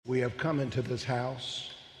We have come into this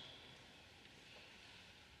house.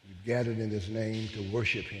 We've gathered in his name to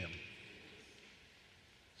worship him.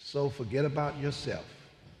 So forget about yourself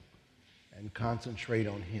and concentrate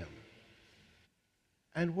on him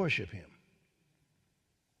and worship him.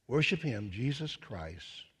 Worship him, Jesus Christ,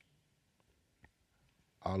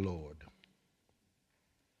 our Lord.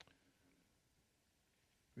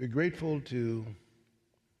 We're grateful to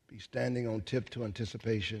be standing on tiptoe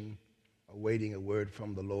anticipation, awaiting a word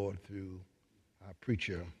from the Lord through our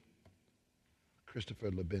preacher, Kristofer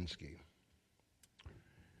Labenske.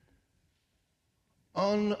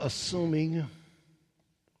 Unassuming,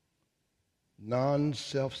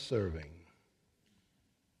 non-self-serving.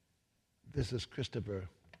 This is Kristofer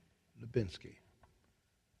Labenske.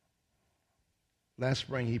 Last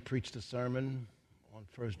spring he preached a sermon on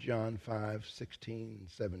 1 John 5:16 and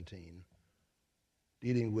 17,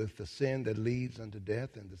 dealing with the sin that leads unto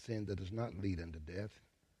death and the sin that does not lead unto death.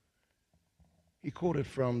 He quoted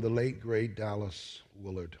from the late, great Dallas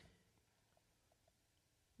Willard,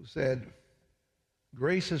 who said,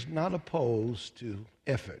 "Grace is not opposed to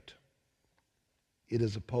effort. It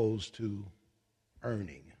is opposed to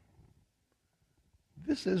earning."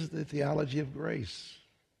 This is the theology of grace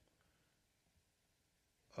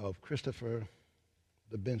of Kristofer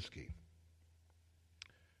Labenske.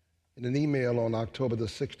 In an email on October the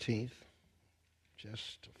 16th,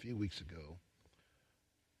 just a few weeks ago,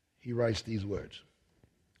 he writes these words: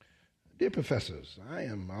 "Dear professors, I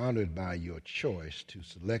am honored by your choice to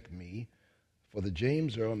select me for the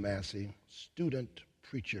James Earl Massey Student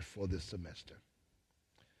Preacher for this semester.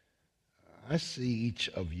 I see each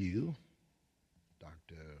of you,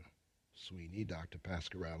 Dr. Sweeney, Dr.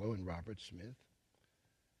 Pasquarello, and Robert Smith,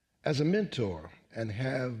 as a mentor and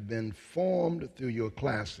have been formed through your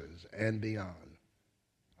classes and beyond.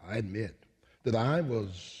 I admit that I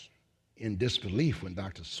was in disbelief when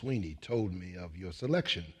Dr. Sweeney told me of your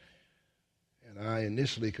selection, and I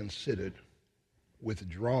initially considered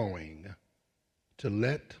withdrawing to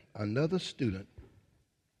let another student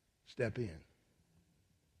step in.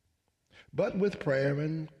 But with prayer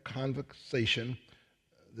and conversation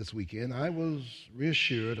this weekend, I was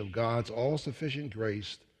reassured of God's all-sufficient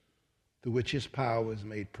grace through which his power is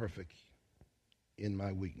made perfect in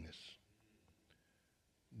my weakness."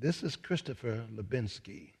 This is Kristofer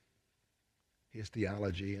Labenske, his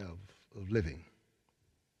theology of living.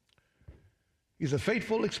 He's a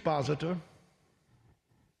faithful expositor.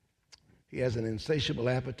 He has an insatiable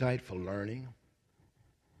appetite for learning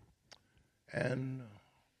and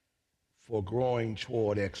for growing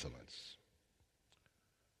toward excellence.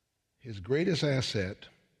 His greatest asset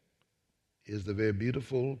is the very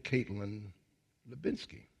beautiful Caitlin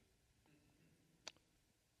Labenske.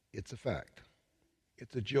 It's a fact.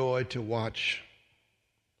 It's a joy to watch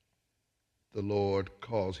the Lord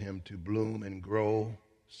cause him to bloom and grow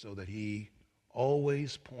so that he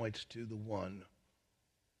always points to the one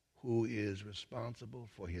who is responsible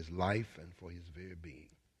for his life and for his very being.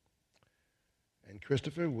 And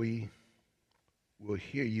Kristofer, we will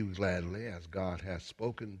hear you gladly as God has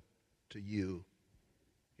spoken to you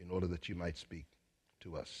in order that you might speak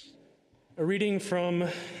to us. A reading from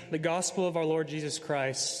the Gospel of our Lord Jesus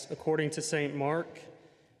Christ according to St. Mark,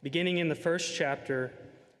 beginning in the first chapter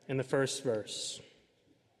and the first verse.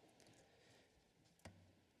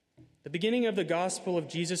 The beginning of the Gospel of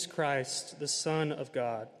Jesus Christ, the Son of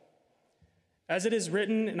God. As it is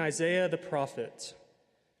written in Isaiah the prophet,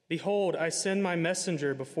 "Behold, I send my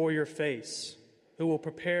messenger before your face, who will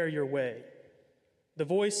prepare your way. The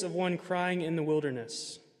voice of one crying in the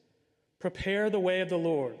wilderness, prepare the way of the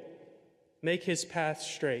Lord, make his path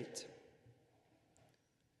straight."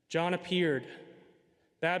 John appeared,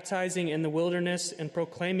 baptizing in the wilderness and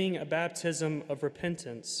proclaiming a baptism of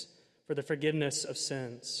repentance for the forgiveness of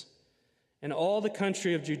sins. And all the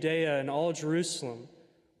country of Judea and all Jerusalem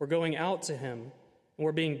were going out to him and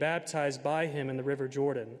were being baptized by him in the river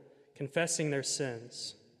Jordan, confessing their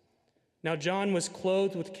sins. Now John was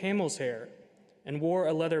clothed with camel's hair and wore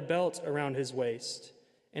a leather belt around his waist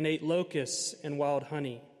and ate locusts and wild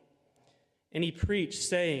honey. And he preached,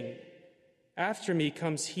 saying, "After me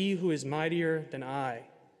comes he who is mightier than I,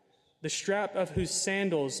 the strap of whose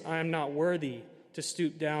sandals I am not worthy to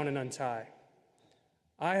stoop down and untie.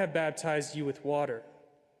 I have baptized you with water,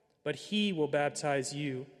 but he will baptize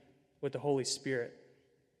you with the Holy Spirit."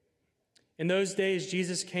 In those days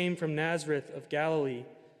Jesus came from Nazareth of Galilee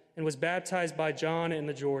and was baptized by John in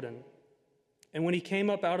the Jordan. And when he came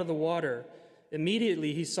up out of the water,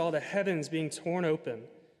 immediately he saw the heavens being torn open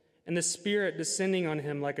and the Spirit descending on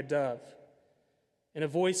him like a dove. And a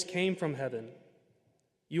voice came from heaven,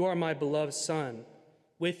 "You are my beloved Son.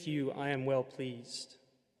 With you I am well pleased."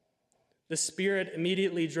 the Spirit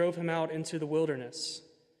immediately drove him out into the wilderness.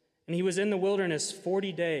 And he was in the wilderness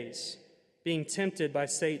 40 days, being tempted by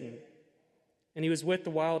Satan. And he was with the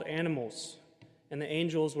wild animals, and the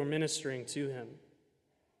angels were ministering to him.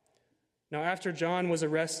 Now after John was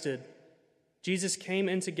arrested, Jesus came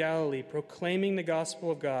into Galilee, proclaiming the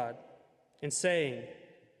gospel of God, and saying,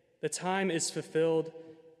 "The time is fulfilled,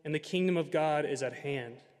 and the kingdom of God is at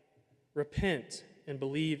hand. Repent and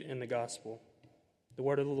believe in the gospel." The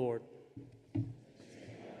word of the Lord.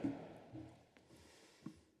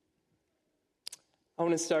 I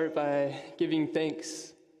want to start by giving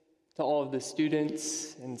thanks to all of the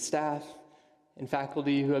students and staff and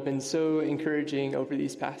faculty who have been so encouraging over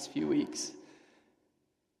these past few weeks.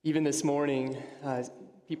 Even this morning,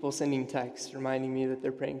 people sending texts reminding me that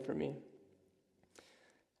they're praying for me.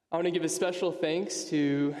 I want to give a special thanks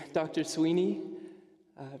to Dr. Sweeney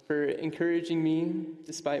for encouraging me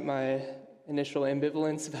despite my initial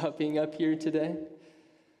ambivalence about being up here today.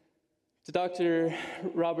 To Dr.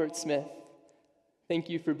 Robert Smith, thank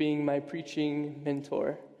you for being my preaching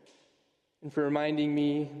mentor and for reminding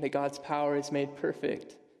me that God's power is made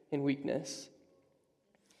perfect in weakness.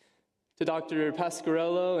 To Dr.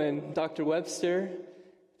 Pasquarello and Dr. Webster,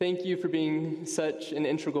 thank you for being such an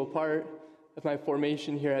integral part of my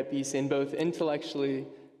formation here at Beeson, both intellectually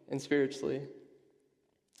and spiritually.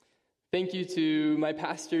 Thank you to my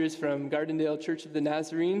pastors from Gardendale Church of the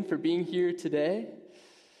Nazarene for being here today.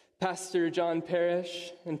 Pastor John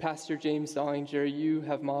Parrish and Pastor James Dollinger, you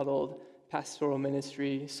have modeled pastoral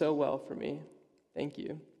ministry so well for me. Thank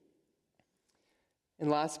you.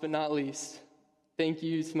 And last but not least, thank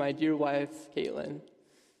you to my dear wife, Caitlin,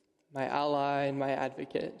 my ally and my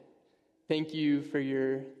advocate. Thank you for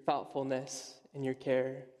your thoughtfulness and your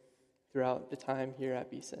care throughout the time here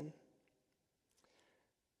at Beeson.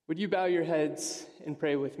 Would you bow your heads and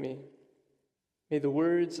pray with me? May the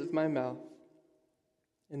words of my mouth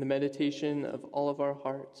and the meditation of all of our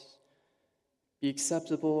hearts be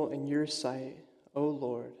acceptable in your sight, O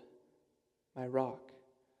Lord, my rock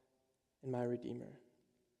and my redeemer.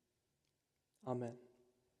 Amen.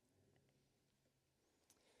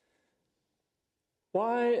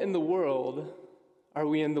 Why in the world are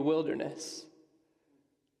we in the wilderness?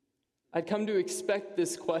 I'd come to expect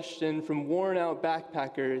this question from worn-out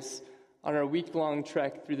backpackers on our week-long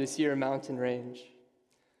trek through the Sierra Mountain Range.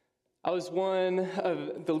 I was one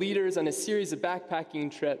of the leaders on a series of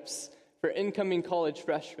backpacking trips for incoming college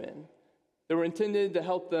freshmen that were intended to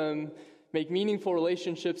help them make meaningful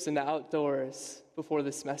relationships in the outdoors before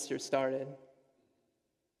the semester started.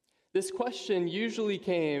 This question usually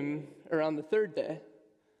came around the third day.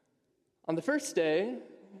 On the first day,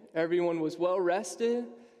 everyone was well rested,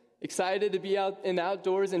 excited to be out in the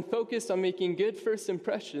outdoors, and focused on making good first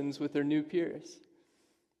impressions with their new peers.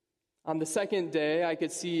 On the second day, I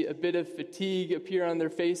could see a bit of fatigue appear on their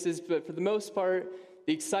faces, but for the most part,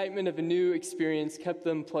 the excitement of a new experience kept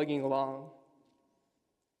them plugging along.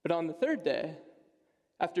 But on the third day,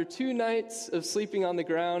 after 2 nights of sleeping on the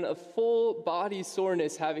ground, a full body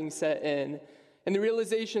soreness having set in, and the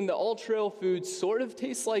realization that all trail foods sort of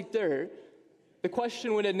taste like dirt, the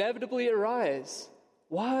question would inevitably arise: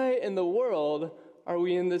 why in the world are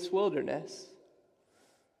we in this wilderness?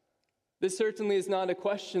 This certainly is not a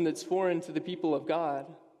question that's foreign to the people of God.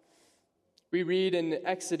 We read in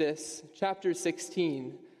Exodus chapter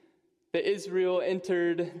 16 that Israel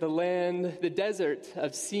entered the desert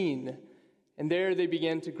of Sin, and there they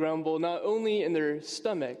began to grumble, not only in their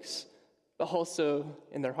stomachs, but also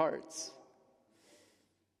in their hearts.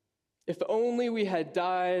 If only we had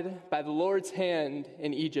died by the Lord's hand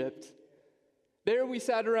in Egypt. There we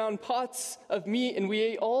sat around pots of meat and we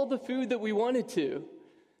ate all the food that we wanted to.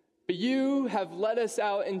 But you have led us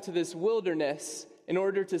out into this wilderness in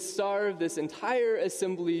order to starve this entire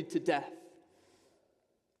assembly to death.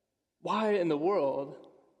 Why in the world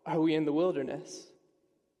are we in the wilderness?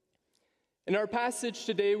 In our passage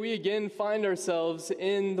today, we again find ourselves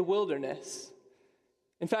in the wilderness.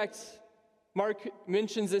 In fact, Mark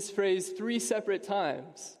mentions this phrase 3 separate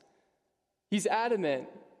times. He's adamant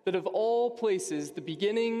that of all places, the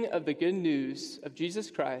beginning of the good news of Jesus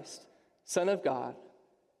Christ, Son of God,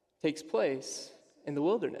 takes place in the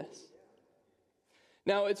wilderness.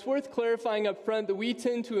 Now, it's worth clarifying up front that we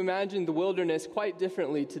tend to imagine the wilderness quite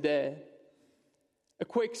differently today. A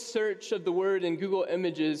quick search of the word in Google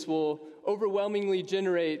Images will overwhelmingly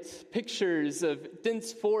generate pictures of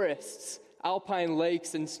dense forests, alpine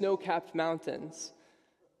lakes, and snow-capped mountains.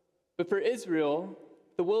 But for Israel,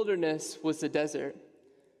 the wilderness was the desert.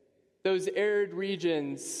 Those arid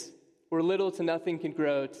regions where little to nothing can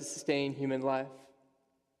grow to sustain human life.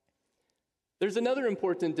 There's another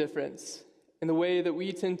important difference in the way that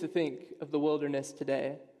we tend to think of the wilderness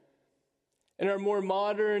today. In our more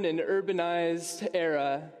modern and urbanized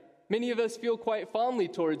era, many of us feel quite fondly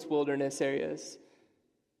towards wilderness areas,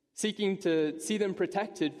 seeking to see them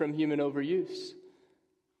protected from human overuse.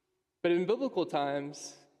 But in biblical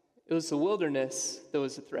times, it was the wilderness that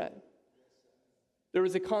was a threat. There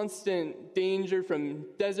was a constant danger from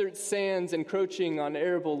desert sands encroaching on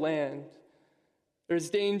arable land. There was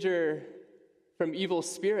danger from evil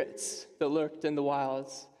spirits that lurked in the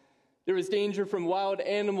wilds. There was danger from wild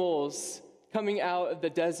animals coming out of the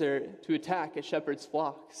desert to attack a shepherd's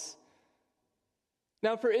flocks.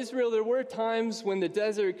 Now, for Israel, there were times when the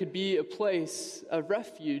desert could be a place of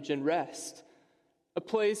refuge and rest, a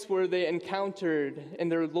place where they encountered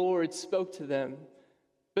and their Lord spoke to them.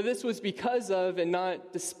 But this was because of, and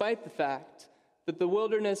not despite the fact, that the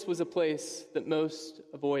wilderness was a place that most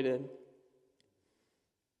avoided.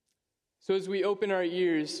 So as we open our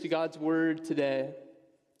ears to God's word today,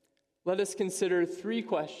 let us consider 3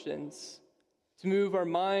 questions to move our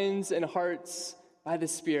minds and hearts by the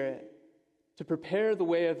Spirit to prepare the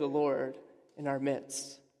way of the Lord in our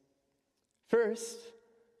midst. First,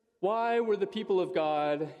 why were the people of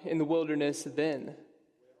God in the wilderness then?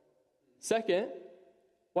 Second,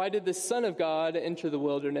 why did the Son of God enter the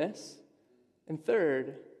wilderness? And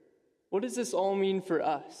third, what does this all mean for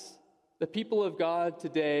us, the people of God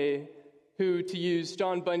today who, to use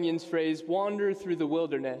John Bunyan's phrase, wander through the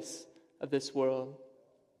wilderness of this world?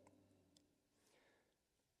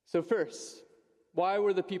 So first, why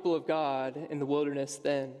were the people of God in the wilderness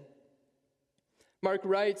then? Mark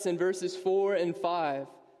writes in verses 4 and 5,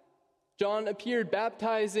 John appeared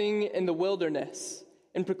baptizing in the wilderness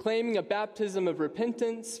and proclaiming a baptism of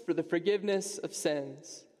repentance for the forgiveness of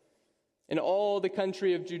sins. And all the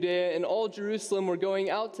country of Judea and all Jerusalem were going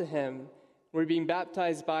out to him, were being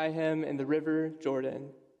baptized by him in the river Jordan,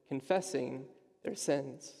 confessing their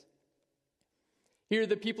sins. Here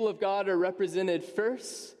the people of God are represented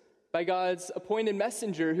first by God's appointed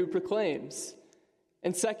messenger who proclaims,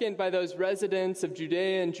 and second by those residents of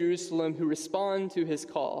Judea and Jerusalem who respond to his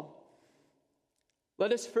call.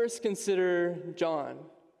 Let us first consider John,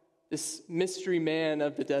 this mystery man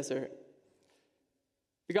of the desert.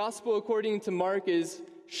 The gospel according to Mark is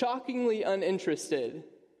shockingly uninterested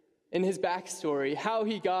in his backstory, how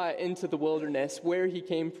he got into the wilderness, where he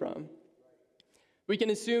came from. We can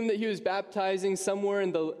assume that he was baptizing somewhere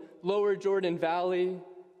in the lower Jordan Valley,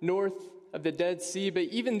 north of the Dead Sea, but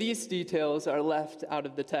even these details are left out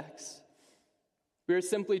of the text. We are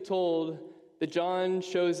simply told that John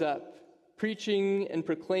shows up preaching and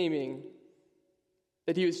proclaiming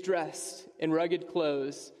that he was dressed in rugged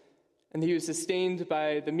clothes and that he was sustained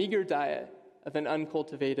by the meager diet of an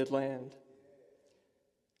uncultivated land.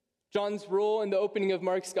 John's role in the opening of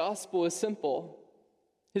Mark's gospel is simple.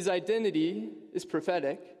 His identity is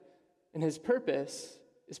prophetic, and his purpose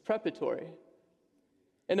is preparatory.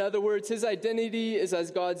 In other words, his identity is as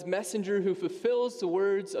God's messenger who fulfills the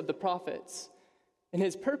words of the prophets, and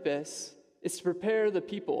his purpose is to prepare the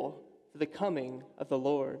people for the coming of the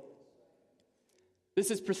Lord.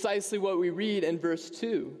 This is precisely what we read in verse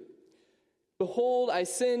 2. Behold, I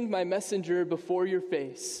send my messenger before your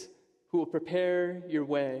face, who will prepare your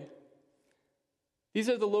way. These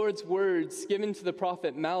are the Lord's words given to the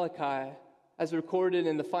prophet Malachi, as recorded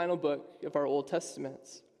in the final book of our Old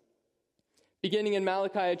Testaments. Beginning in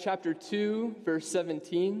Malachi chapter 2, verse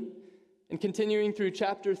 17, and continuing through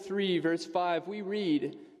chapter 3, verse 5, we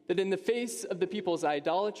read that in the face of the people's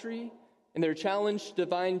idolatry and their challenge to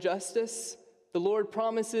divine justice, the Lord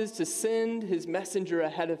promises to send his messenger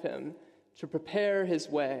ahead of him to prepare his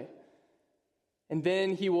way. And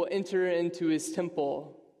then he will enter into his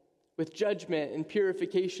temple with judgment and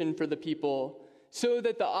purification for the people, so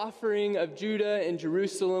that the offering of Judah and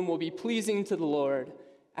Jerusalem will be pleasing to the Lord,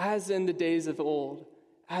 as in the days of old,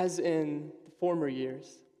 as in the former years.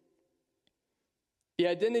 The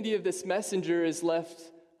identity of this messenger is left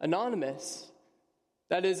anonymous.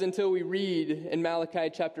 That is, until we read in Malachi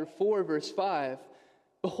chapter 4, verse 5,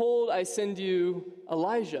 Behold, I send you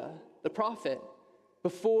Elijah, the prophet,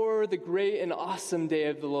 before the great and awesome day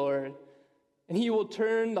of the Lord. And he will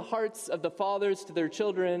turn the hearts of the fathers to their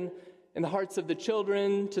children, and the hearts of the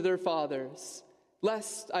children to their fathers,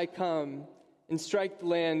 lest I come and strike the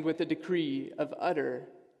land with a decree of utter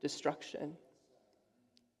destruction.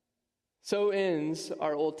 So ends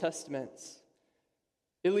our Old Testaments.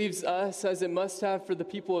 It leaves us, as it must have for the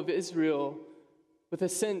people of Israel, with a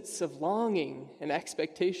sense of longing and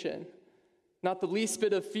expectation, not the least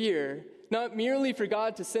bit of fear, not merely for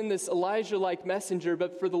God to send this Elijah-like messenger,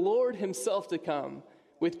 but for the Lord himself to come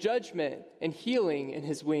with judgment and healing in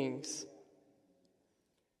his wings.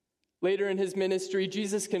 Later in his ministry,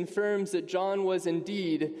 Jesus confirms that John was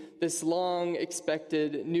indeed this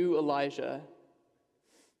long-expected new Elijah.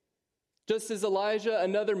 Just as Elijah,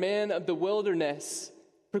 another man of the wilderness,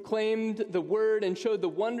 proclaimed the word and showed the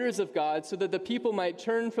wonders of God so that the people might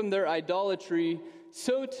turn from their idolatry,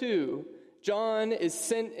 so too John is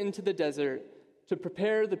sent into the desert to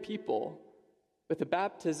prepare the people with a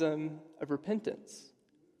baptism of repentance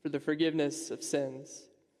for the forgiveness of sins.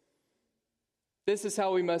 This is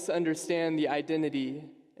how we must understand the identity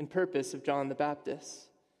and purpose of John the Baptist.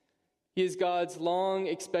 He is God's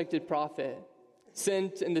long-expected prophet,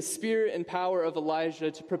 sent in the spirit and power of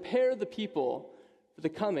Elijah to prepare the people for the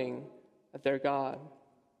coming of their God.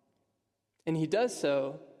 And he does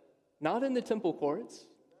so not in the temple courts,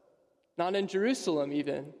 not in Jerusalem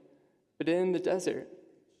even, but in the desert.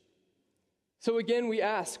 So again, we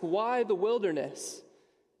ask, why the wilderness?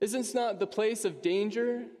 Isn't this not the place of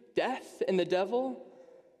danger, death, and the devil?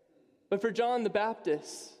 But for John the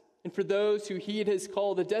Baptist, and for those who heed his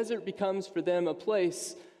call, the desert becomes for them a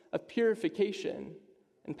place of purification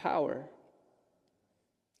and power.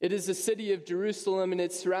 It is the city of Jerusalem and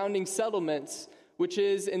its surrounding settlements, which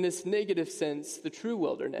is, in this negative sense, the true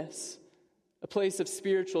wilderness, a place of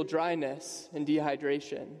spiritual dryness and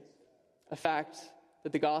dehydration, a fact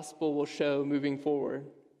that the gospel will show moving forward.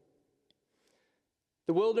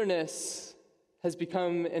 The wilderness has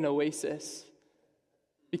become an oasis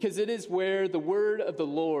because it is where the word of the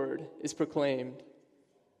Lord is proclaimed.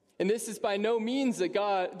 And this is by no means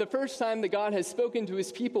the first time that God has spoken to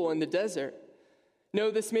his people in the desert. No,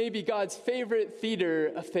 this may be God's favorite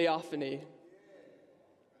theater of theophany.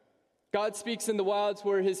 God speaks in the wilds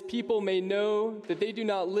where his people may know that they do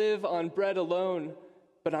not live on bread alone,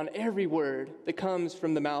 but on every word that comes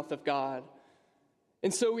from the mouth of God.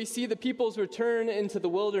 And so we see the people's return into the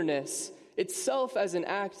wilderness itself as an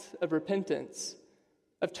act of repentance,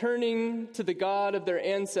 of turning to the God of their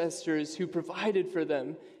ancestors who provided for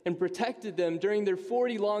them and protected them during their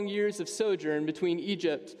 40 long years of sojourn between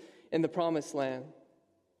Egypt and the Promised Land.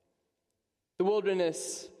 The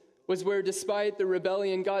wilderness was where, despite the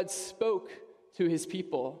rebellion, God spoke to his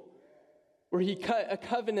people, where he cut a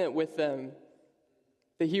covenant with them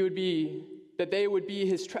that they would be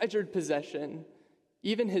his treasured possession,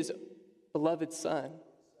 even his beloved Son.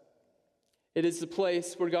 It is the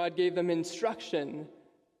place where God gave them instruction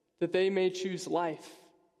that they may choose life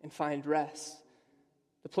and find rest,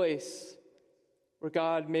 the place where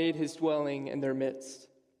God made his dwelling in their midst.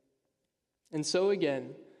 And so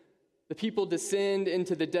again, the people descend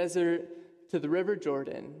into the desert to the river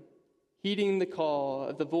Jordan, heeding the call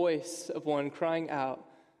of the voice of one crying out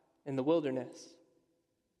in the wilderness.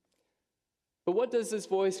 But what does this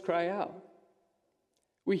voice cry out?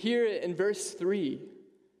 We hear it in verse 3.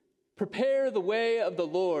 Prepare the way of the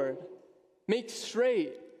Lord. Make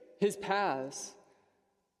straight his paths.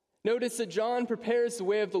 Notice that John prepares the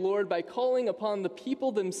way of the Lord by calling upon the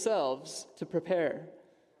people themselves to prepare.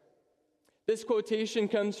 This quotation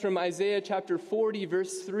comes from Isaiah chapter 40,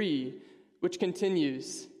 verse 3, which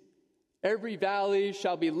continues, "Every valley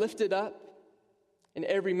shall be lifted up, and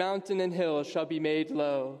every mountain and hill shall be made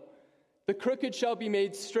low. The crooked shall be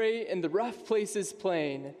made straight, and the rough places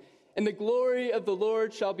plain. And the glory of the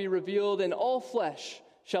Lord shall be revealed, and all flesh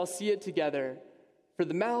shall see it together. For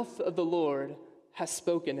the mouth of the Lord has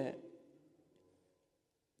spoken it."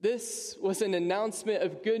 This was an announcement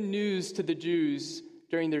of good news to the Jews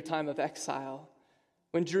during their time of exile,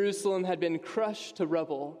 when Jerusalem had been crushed to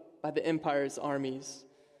rubble by the empire's armies.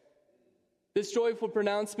 This joyful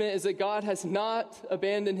pronouncement is that God has not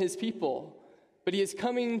abandoned his people, but he is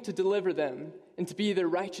coming to deliver them and to be their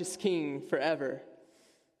righteous king forever.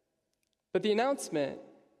 But the announcement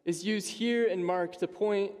is used here in Mark to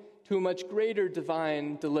point to a much greater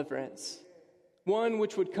divine deliverance, one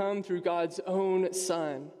which would come through God's own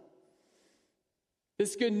Son.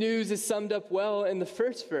 This good news is summed up well in the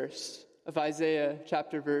first verse of Isaiah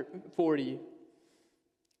chapter 40.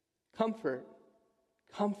 "Comfort,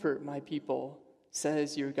 comfort my people,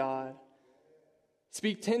 says your God.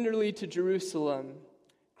 Speak tenderly to Jerusalem.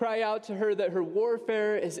 Cry out to her that her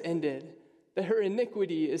warfare is ended, that her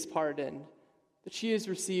iniquity is pardoned, that she has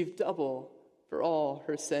received double for all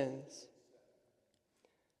her sins."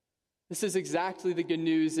 This is exactly the good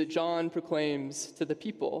news that John proclaims to the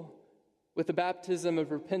people with the baptism of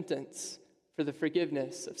repentance for the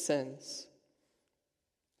forgiveness of sins.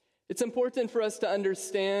 It's important for us to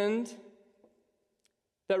understand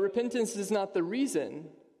that repentance is not the reason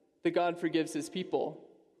that God forgives his people,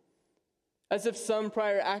 as if some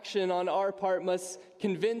prior action on our part must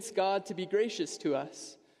convince God to be gracious to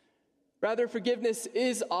us. Rather, forgiveness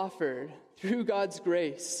is offered through God's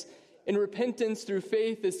grace And repentance through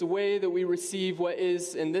faith is the way that we receive what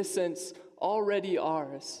is, in this sense, already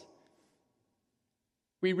ours.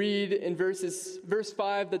 We read in verse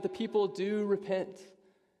 5 that the people do repent,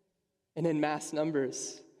 and in mass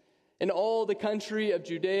numbers. In all the country of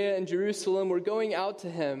Judea and Jerusalem were going out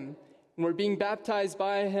to him and were being baptized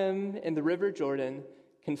by him in the river Jordan,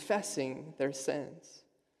 confessing their sins.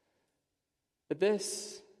 But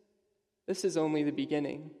this is only the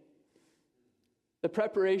beginning. The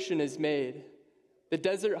preparation is made, the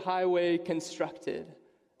desert highway constructed.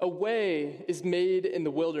 A way is made in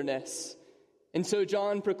the wilderness. And so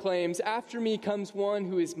John proclaims, "After me comes one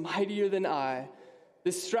who is mightier than I,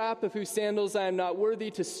 the strap of whose sandals I am not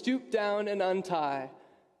worthy to stoop down and untie.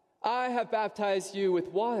 I have baptized you with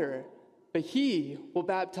water, but he will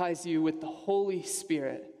baptize you with the Holy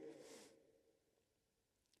Spirit."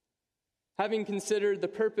 Having considered the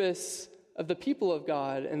purpose of the people of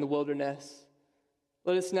God in the wilderness,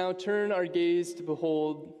 let us now turn our gaze to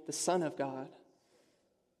behold the Son of God.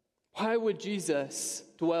 Why would Jesus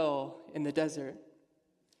dwell in the desert?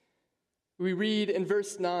 We read in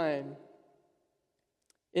verse 9,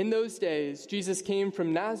 "In those days, Jesus came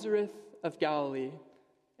from Nazareth of Galilee,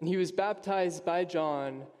 and he was baptized by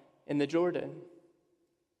John in the Jordan."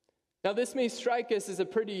 Now, this may strike us as a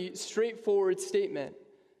pretty straightforward statement,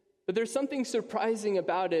 but there's something surprising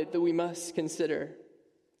about it that we must consider.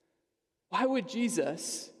 Why would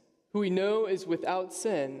Jesus, who we know is without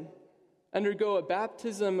sin, undergo a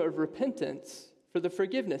baptism of repentance for the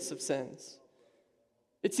forgiveness of sins?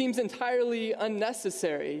 It seems entirely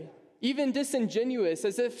unnecessary, even disingenuous,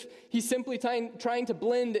 as if he's simply trying to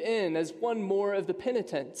blend in as one more of the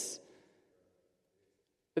penitents.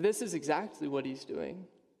 But this is exactly what he's doing.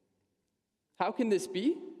 How can this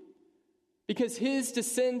be? Because his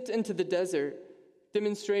descent into the desert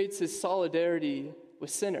demonstrates his solidarity with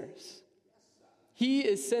sinners. He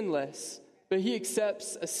is sinless, but he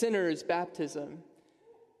accepts a sinner's baptism.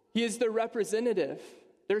 He is their representative,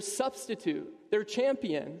 their substitute, their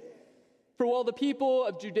champion. For while the people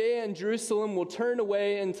of Judea and Jerusalem will turn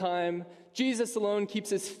away in time, Jesus alone keeps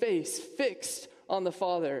his face fixed on the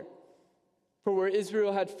Father. For where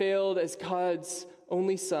Israel had failed as God's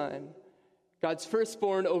only son, God's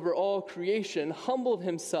firstborn over all creation humbled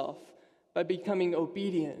himself by becoming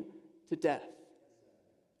obedient to death.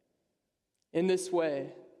 In this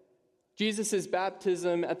way, Jesus'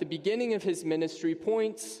 baptism at the beginning of his ministry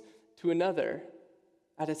points to another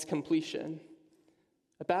at its completion,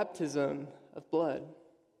 a baptism of blood.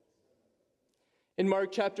 In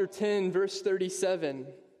Mark chapter 10, verse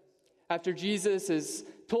 37, after Jesus has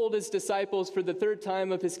told his disciples for the third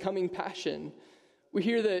time of his coming passion, we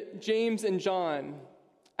hear that James and John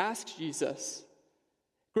ask Jesus,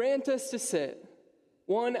 "Grant us to sit,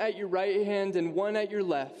 one at your right hand and one at your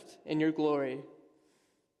left in your glory."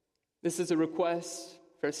 This is a request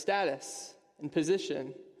for status and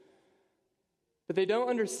position. But they don't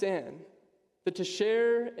understand that to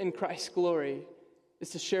share in Christ's glory is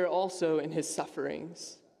to share also in his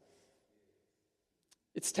sufferings.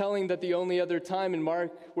 It's telling that the only other time in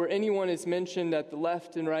Mark where anyone is mentioned at the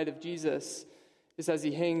left and right of Jesus is as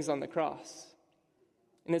he hangs on the cross.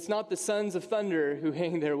 And it's not the sons of thunder who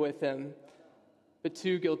hang there with him, but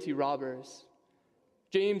two guilty robbers.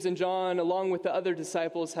 James and John, along with the other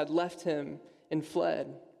disciples, had left him and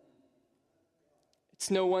fled.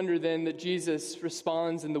 It's no wonder then that Jesus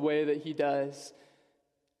responds in the way that he does.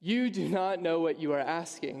 "You do not know what you are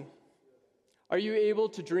asking. Are you able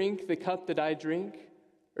to drink the cup that I drink,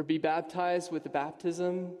 or be baptized with the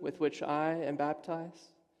baptism with which I am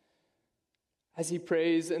baptized?" As he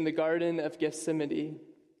prays in the Garden of Gethsemane,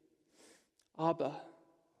 "Abba,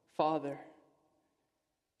 Father,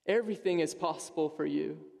 everything is possible for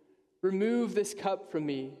you. Remove this cup from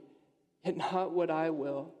me, yet not what I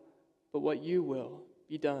will, but what you will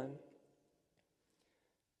be done."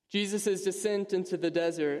 Jesus' descent into the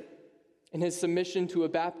desert and his submission to a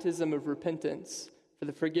baptism of repentance for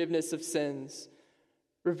the forgiveness of sins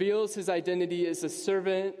reveals his identity as a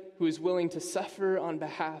servant who is willing to suffer on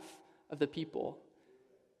behalf of the people,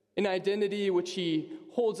 an identity which he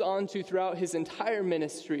holds on to throughout his entire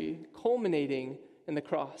ministry, culminating in the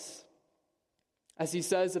cross. As he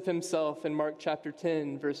says of himself in Mark chapter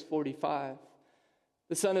 10, verse 45,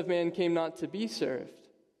 "The Son of Man came not to be served,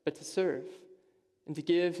 but to serve, and to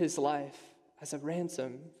give his life as a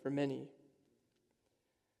ransom for many."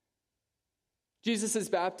 Jesus'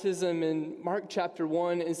 baptism in Mark chapter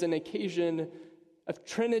 1 is an occasion of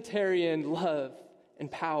Trinitarian love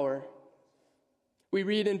and power. We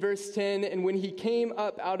read in verse 10, "And when he came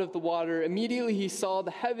up out of the water, immediately he saw the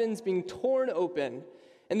heavens being torn open,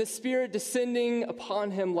 and the Spirit descending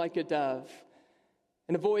upon him like a dove.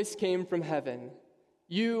 and a voice came from heaven,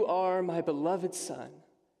 "You are my beloved Son.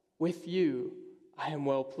 With you I am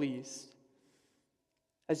well pleased."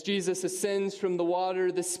 As Jesus ascends from the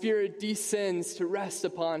water, the Spirit descends to rest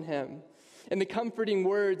upon him, and the comforting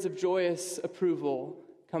words of joyous approval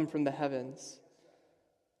come from the heavens.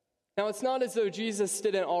 Now, it's not as though Jesus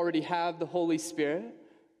didn't already have the Holy Spirit,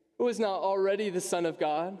 or was not already the Son of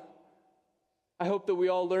God. I hope that we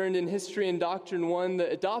all learned in History and Doctrine 1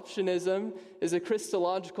 that adoptionism is a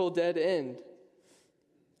Christological dead end.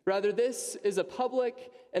 Rather, this is a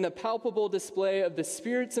public and a palpable display of the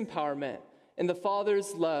Spirit's empowerment and the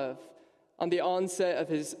Father's love on the onset of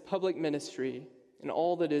his public ministry and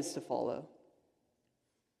all that is to follow.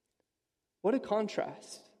 What a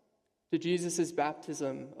contrast to Jesus'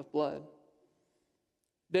 baptism of blood.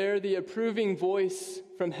 There, the approving voice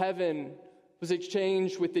from heaven was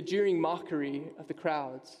exchanged with the jeering mockery of the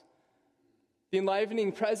crowds. The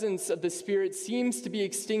enlivening presence of the Spirit seems to be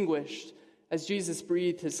extinguished as Jesus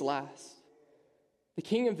breathed his last. The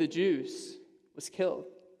King of the Jews was killed,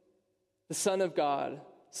 the Son of God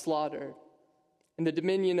slaughtered, and the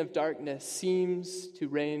dominion of darkness seems to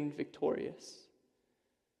reign victorious.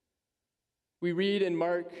 We read in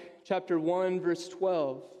Mark chapter 1, verse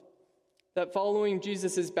 12, that following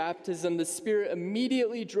Jesus' baptism, the Spirit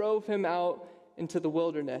immediately drove him out into the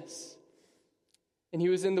wilderness. And he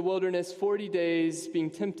was in the wilderness 40 days being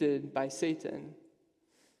tempted by Satan.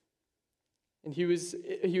 And he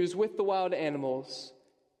was with the wild animals,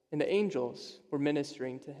 and the angels were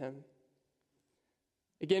ministering to him.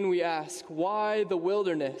 Again, we ask, why the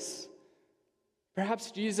wilderness?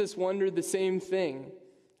 Perhaps Jesus wondered the same thing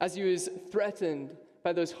as he was threatened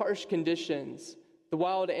by those harsh conditions, the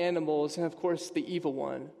wild animals, and of course the evil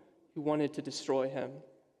one who wanted to destroy him.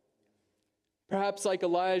 Perhaps like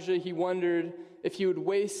Elijah, he wondered if he would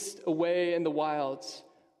waste away in the wilds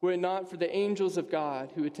were it not for the angels of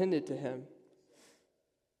God who attended to him.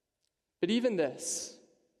 But even this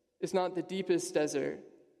is not the deepest desert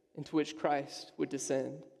into which Christ would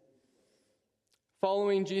descend.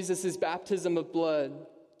 Following Jesus' baptism of blood,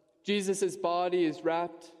 Jesus' body is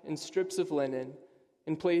wrapped in strips of linen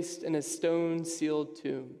and placed in a stone-sealed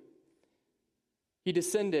tomb. He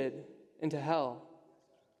descended into hell.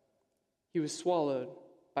 He was swallowed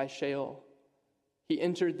by Sheol. He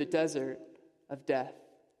entered the desert of death.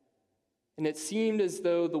 And it seemed as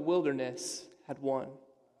though the wilderness had won.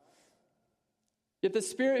 Yet the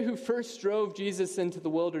Spirit who first drove Jesus into the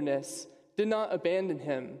wilderness did not abandon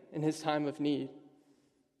him in his time of need.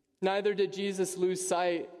 Neither did Jesus lose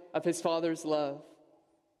sight of his Father's love.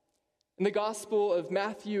 In the Gospel of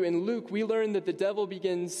Matthew and Luke, we learn that the devil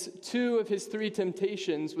begins 2 of his 3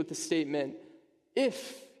 temptations with the statement,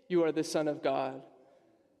 "If you are the Son of God,"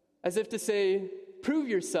 as if to say, prove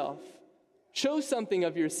yourself, show something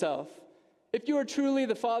of yourself. If you are truly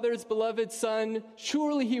the Father's beloved Son,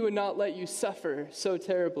 surely he would not let you suffer so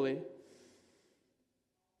terribly.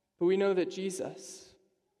 But we know that Jesus,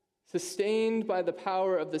 sustained by the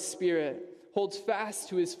power of the Spirit, holds fast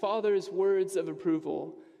to his Father's words of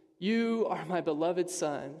approval. "You are my beloved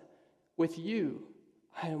Son. With you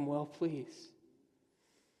I am well pleased."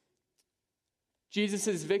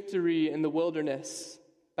 Jesus' victory in the wilderness,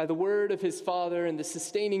 by the word of his Father and the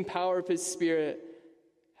sustaining power of his Spirit,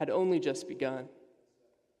 had only just begun.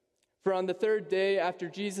 For on the 3rd day after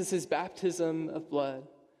Jesus' baptism of blood,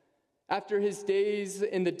 after his days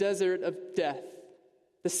in the desert of death,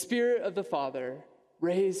 the Spirit of the Father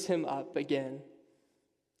raised him up again.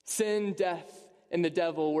 Sin, death, and the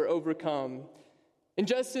devil were overcome. And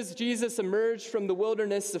just as Jesus emerged from the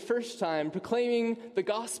wilderness the first time, proclaiming the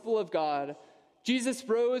gospel of God, Jesus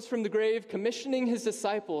rose from the grave, commissioning his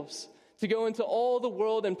disciples to go into all the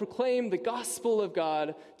world and proclaim the gospel of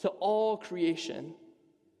God to all creation.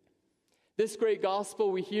 This great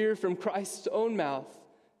gospel we hear from Christ's own mouth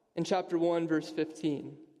in chapter 1, verse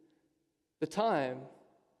 15. The time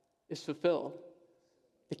is fulfilled.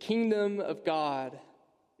 The kingdom of God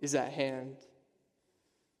is at hand.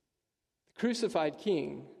 The crucified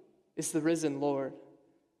King is the risen Lord,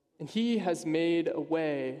 and he has made a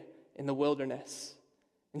way in the wilderness.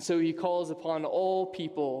 And so he calls upon all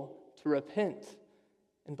people to repent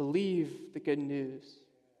and believe the good news.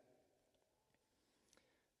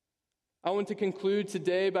 I want to conclude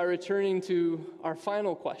today by returning to our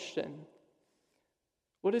final question.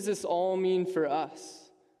 What does this all mean for us,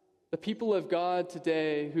 the people of God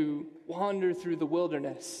today who wander through the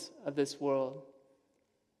wilderness of this world?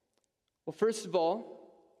 Well, first of all,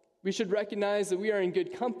 we should recognize that we are in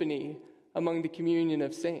good company among the communion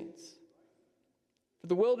of saints. For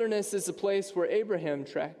the wilderness is a place where Abraham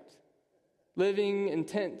trekked, living in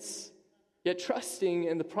tents, yet trusting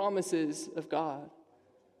in the promises of God.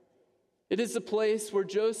 It is the place where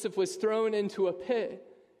Joseph was thrown into a pit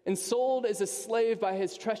and sold as a slave by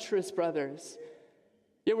his treacherous brothers,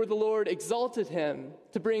 yet where the Lord exalted him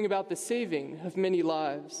to bring about the saving of many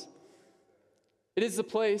lives. It is the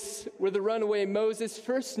place where the runaway Moses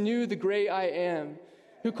first knew the great I Am,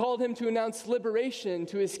 who called him to announce liberation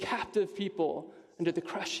to his captive people under the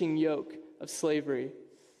crushing yoke of slavery.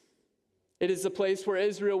 It is the place where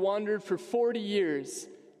Israel wandered for 40 years,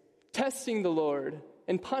 testing the Lord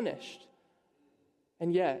and punished,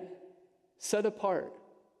 and yet set apart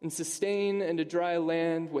and sustained in a dry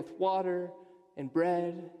land with water and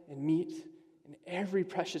bread and meat and every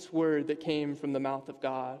precious word that came from the mouth of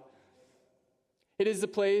God. It is the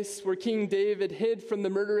place where King David hid from the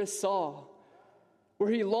murderous Saul, where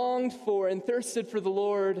he longed for and thirsted for the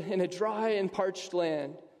Lord in a dry and parched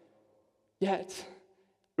land, yet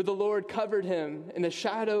where the Lord covered him in the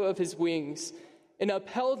shadow of his wings and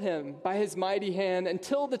upheld him by his mighty hand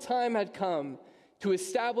until the time had come to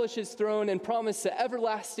establish his throne and promise the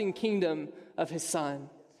everlasting kingdom of his Son.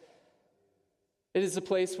 It is the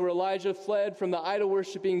place where Elijah fled from the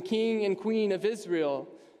idol-worshiping king and queen of Israel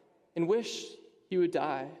and wished he would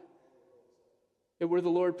die, yet where the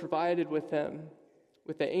Lord provided with him,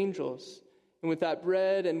 with the angels, and with that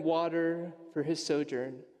bread and water for his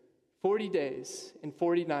sojourn, 40 days and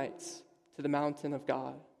 40 nights to the mountain of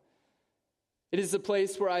God. It is the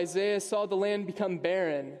place where Isaiah saw the land become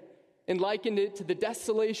barren and likened it to the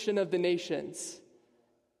desolation of the nations,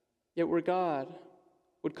 yet where God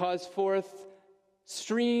would cause forth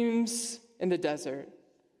streams in the desert,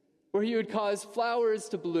 where he would cause flowers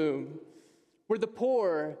to bloom, where the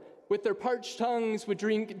poor with their parched tongues would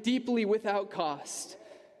drink deeply without cost.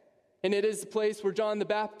 And it is the place where John the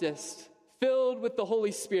Baptist, filled with the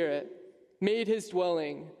Holy Spirit, made his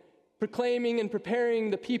dwelling, proclaiming and preparing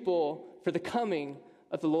the people for the coming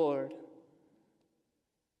of the Lord.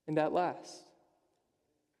 And at last,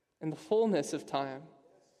 in the fullness of time,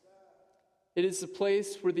 it is the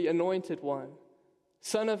place where the Anointed One,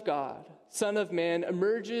 Son of God, Son of Man,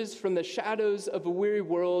 emerges from the shadows of a weary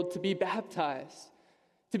world to be baptized,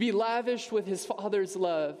 to be lavished with his Father's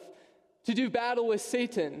love, to do battle with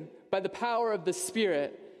Satan by the power of the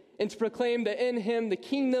Spirit, and to proclaim that in him the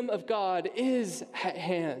kingdom of God is at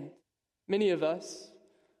hand. Many of us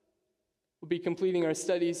will be completing our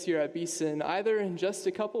studies here at Beeson either in just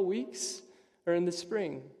a couple weeks or in the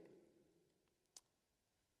spring.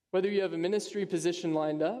 Whether you have a ministry position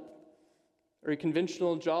lined up, or a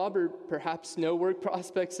conventional job, or perhaps no work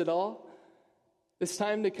prospects at all, this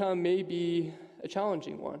time to come may be a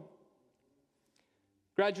challenging one.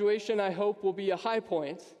 Graduation, I hope, will be a high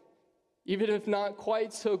point, even if not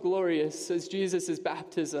quite so glorious as Jesus'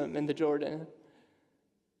 baptism in the Jordan.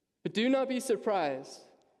 But do not be surprised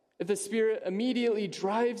if the Spirit immediately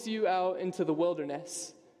drives you out into the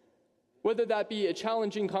wilderness, whether that be a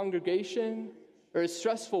challenging congregation or a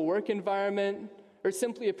stressful work environment, or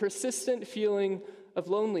simply a persistent feeling of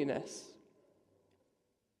loneliness.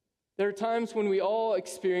 There are times when we all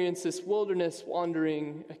experience this wilderness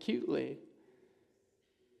wandering acutely.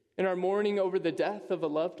 In our mourning over the death of a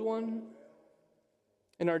loved one,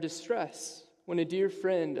 in our distress when a dear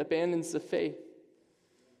friend abandons the faith,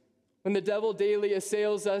 when the devil daily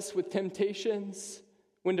assails us with temptations,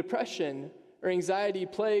 when depression or anxiety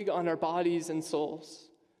plague on our bodies and souls,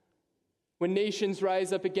 when nations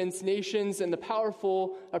rise up against nations and the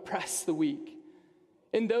powerful oppress the weak.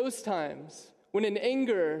 In those times, when in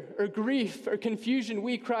anger or grief or confusion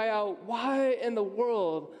we cry out, "Why in the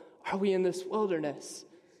world are we in this wilderness?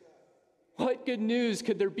 What good news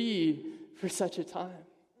could there be for such a time?"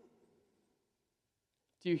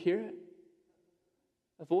 Do you hear it?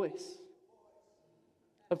 A voice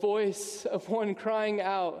of one crying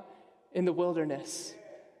out in the wilderness.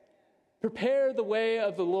 Prepare the way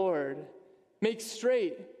of the Lord. Make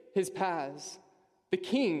straight his paths. The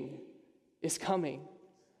King is coming.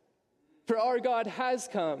 For our God has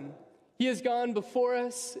come. He has gone before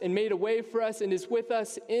us and made a way for us and is with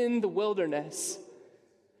us in the wilderness.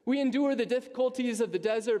 We endure the difficulties of the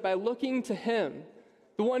desert by looking to him,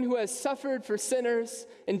 the one who has suffered for sinners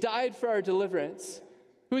and died for our deliverance,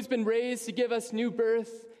 who has been raised to give us new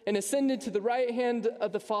birth and ascended to the right hand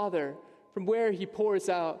of the Father, from where he pours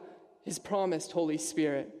out his promised Holy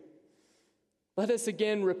Spirit. Let us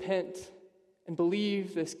again repent and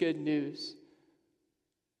believe this good news.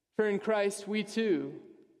 For in Christ we too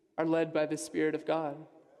are led by the Spirit of God.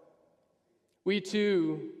 We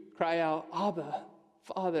too cry out, "Abba,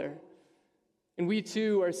 Father." And we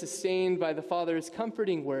too are sustained by the Father's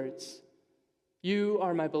comforting words, "You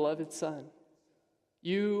are my beloved Son.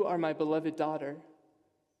 You are my beloved daughter.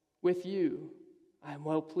 With you I am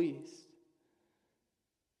well pleased."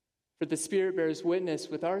 For the Spirit bears witness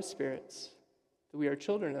with our spirits that we are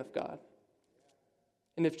children of God.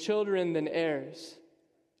 And if children, then heirs,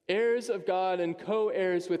 heirs of God and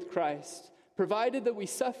co-heirs with Christ, provided that we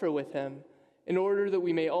suffer with him, in order that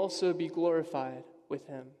we may also be glorified with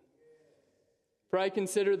him. For I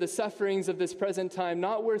consider the sufferings of this present time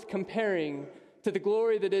not worth comparing to the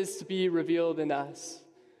glory that is to be revealed in us.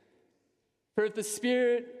 For if the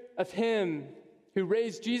Spirit of him who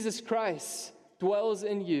raised Jesus Christ dwells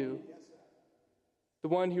in you, the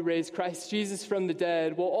one who raised Christ Jesus from the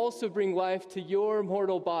dead will also bring life to your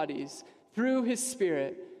mortal bodies through his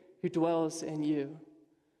Spirit who dwells in you.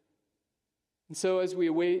 And so as we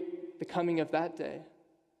await the coming of that day,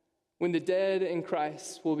 when the dead in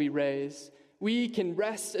Christ will be raised, we can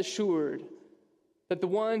rest assured that the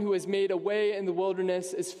one who has made a way in the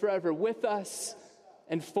wilderness is forever with us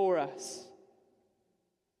and for us.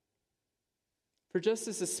 For just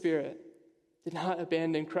as the Spirit did not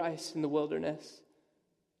abandon Christ in the wilderness,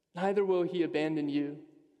 neither will he abandon you.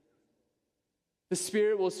 The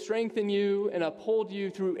Spirit will strengthen you and uphold you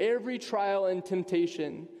through every trial and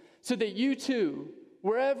temptation, so that you too,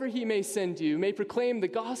 wherever he may send you, may proclaim the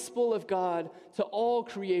gospel of God to all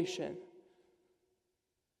creation.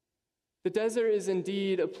 The desert is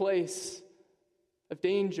indeed a place of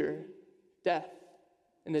danger, death,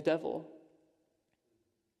 and the devil.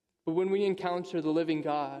 But when we encounter the living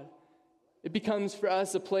God, it becomes for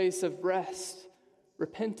us a place of rest,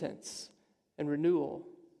 repentance, and renewal.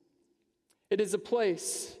 It is a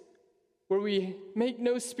place where we make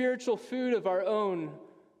no spiritual food of our own,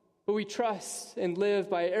 but we trust and live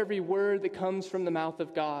by every word that comes from the mouth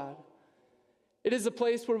of God. It is a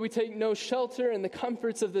place where we take no shelter in the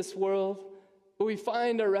comforts of this world, but we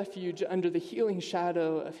find our refuge under the healing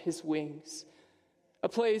shadow of his wings. A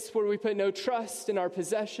place where we put no trust in our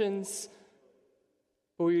possessions,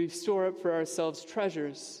 but we store up for ourselves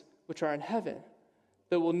treasures which are in heaven,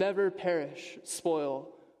 that will never perish, spoil,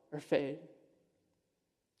 or fade.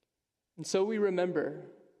 And so we remember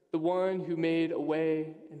the one who made a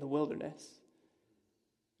way in the wilderness.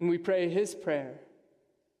 And we pray his prayer,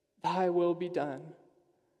 thy will be done,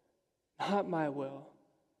 not my will,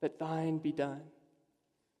 but thine be done.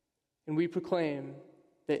 And we proclaim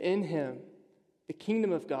that in him, the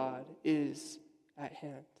kingdom of God is at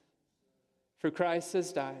hand. For Christ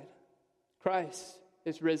has died, Christ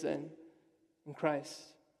is risen, and Christ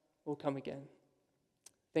will come again.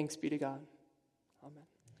 Thanks be to God.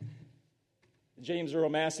 Amen. The James Earl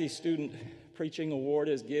Massey Student Preaching Award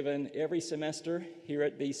is given every semester here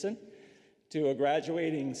at Beeson to a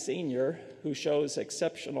graduating senior who shows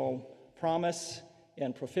exceptional promise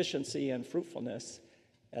and proficiency and fruitfulness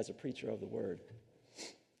as a preacher of the word.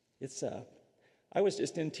 I was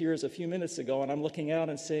just in tears a few minutes ago, and I'm looking out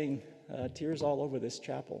and seeing tears all over this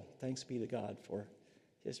chapel. Thanks be to God for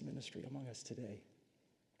his ministry among us today.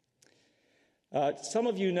 Some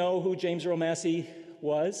of you know who James Earl Massey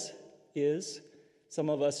is. Some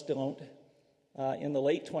of us don't. In the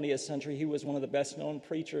late 20th century, he was one of the best-known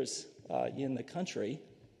preachers in the country,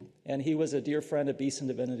 and he was a dear friend of Beeson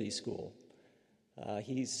Divinity School.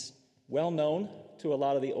 He's well known to a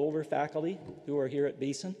lot of the older faculty who are here at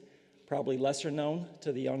Beeson, probably lesser known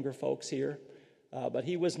to the younger folks here, but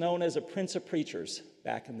he was known as a prince of preachers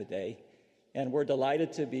back in the day, and we're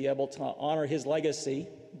delighted to be able to honor his legacy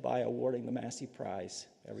by awarding the Massey Prize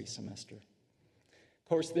every semester. Of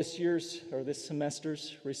course, this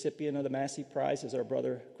semester's recipient of the Massey Prize is our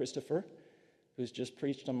brother Kristofer, who's just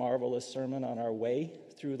preached a marvelous sermon on our way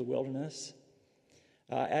through the wilderness.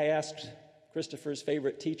 I asked Kristofer's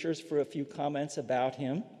favorite teachers for a few comments about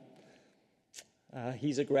him.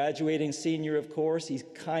 He's a graduating senior, of course. He's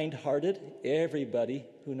kind-hearted. Everybody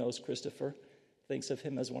who knows Kristofer thinks of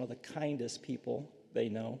him as one of the kindest people they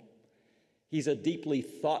know. He's a deeply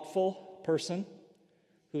thoughtful person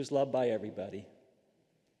who's loved by everybody.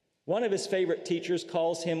 One of his favorite teachers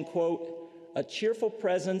calls him, quote, a cheerful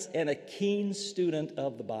presence and a keen student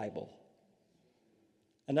of the Bible.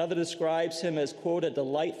 Another describes him as, quote, a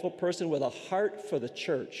delightful person with a heart for the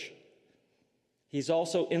church. He's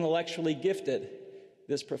also intellectually gifted,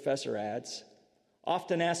 this professor adds,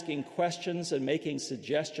 often asking questions and making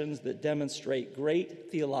suggestions that demonstrate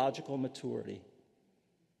great theological maturity.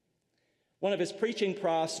 One of his preaching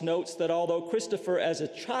profs notes that although Kristofer as a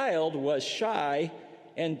child was shy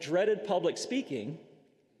and dreaded public speaking,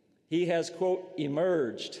 he has, quote,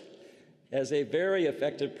 emerged as a very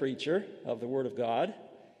effective preacher of the Word of God.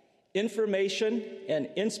 Information and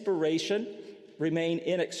inspiration remain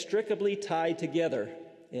inextricably tied together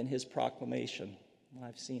in his proclamation.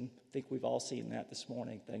 I think we've all seen that this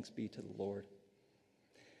morning. Thanks be to the Lord.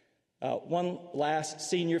 One last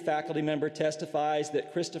senior faculty member testifies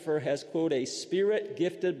that Kristofer has, quote, a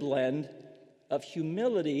spirit-gifted blend of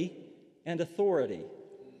humility and authority,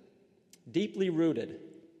 deeply rooted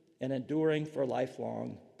and enduring for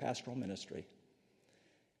lifelong pastoral ministry.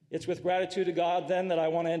 It's with gratitude to God, then, that I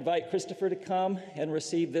want to invite Kristofer to come and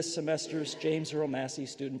receive this semester's James Earl Massey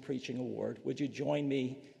Student Preaching Award. Would you join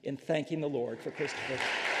me in thanking the Lord for Kristofer?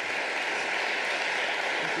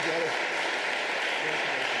 Thank you, brother.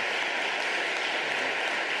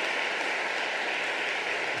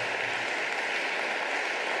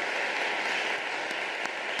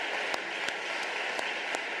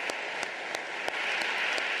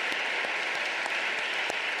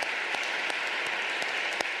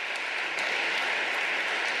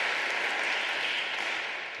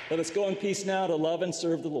 Let us go in peace now to love and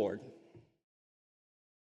serve the Lord.